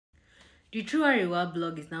The True Ariwa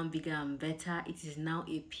blog is now bigger and better. It is now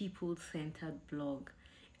a people-centered blog.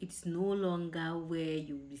 It's no longer where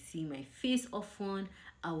you will see my face often.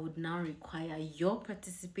 I would now require your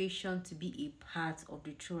participation to be a part of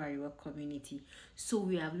the True Ariwa community. So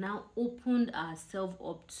we have now opened ourselves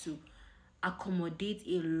up to accommodate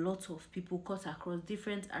a lot of people cut across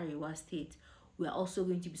different Ariwa states. We are also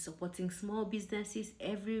going to be supporting small businesses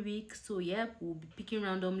every week. So yeah, we'll be picking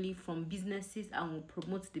randomly from businesses and we'll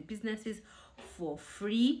promote the businesses for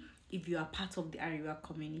free if you are part of the Ariwa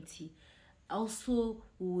community. Also,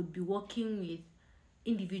 we would be working with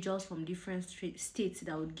individuals from different states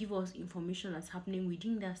that would give us information that's happening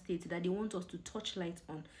within that state that they want us to touch light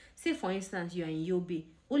on. Say for instance, you are in Yobe.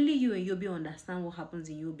 Only you and Yobe understand what happens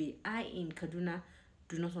in Yobe. I in Kaduna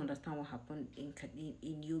do not understand what happened in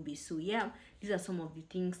Yobe. So yeah, these are some of the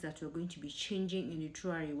things that we're going to be changing in the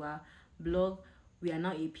True Ariwa blog. We are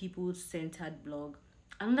now a people-centered blog.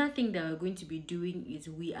 Another thing that we're going to be doing is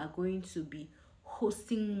we are going to be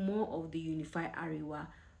hosting more of the Unify Ariwa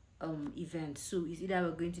event. So it's either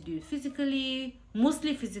we're going to do it physically,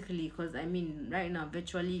 mostly physically, because I mean right now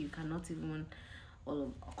virtually you cannot even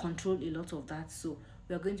control a lot of that. So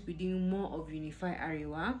we are going to be doing more of Unify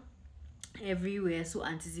Ariwa everywhere. So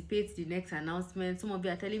anticipate the next announcement. Some of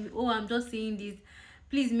you are telling me, oh, I'm just seeing this.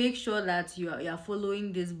 Please make sure that you are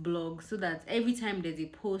following this blog so that every time there's a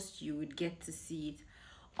post you would get to see it.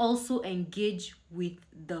 Also engage with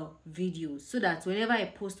the videos so that whenever I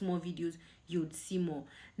post more videos you would see more.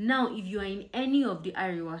 Now if you are in any of the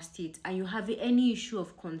Ariwa states and you have any issue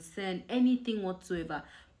of concern, anything whatsoever,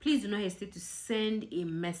 please do not hesitate to send a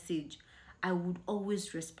message. I would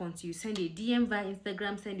always respond to you. Send a DM via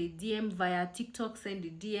Instagram, send a DM via TikTok, send a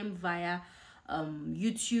DM via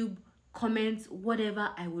YouTube, comments, whatever.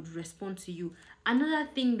 I would respond to you. Another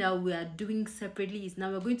thing that we are doing separately is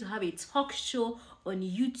now we're going to have a talk show on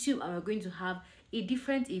YouTube and we're going to have a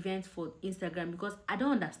different event for Instagram, because I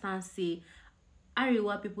don't understand, say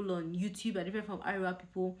Ariwa people on YouTube are different from Ariwa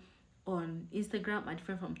people on Instagram and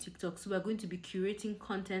different from TikTok. So we're going to be curating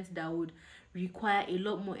content that would require a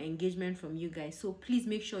lot more engagement from you guys. So please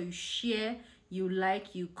make sure you share, you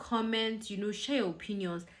like, you comment, share your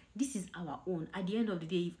opinions. This is our own. At the end of the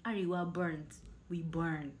day, if Ariwa burns, we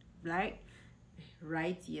burn, right?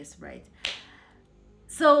 Yes, right.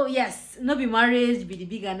 So yes, no be marriage be the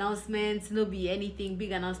big announcement, no be anything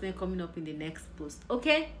big announcement coming up in the next post.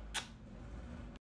 Okay,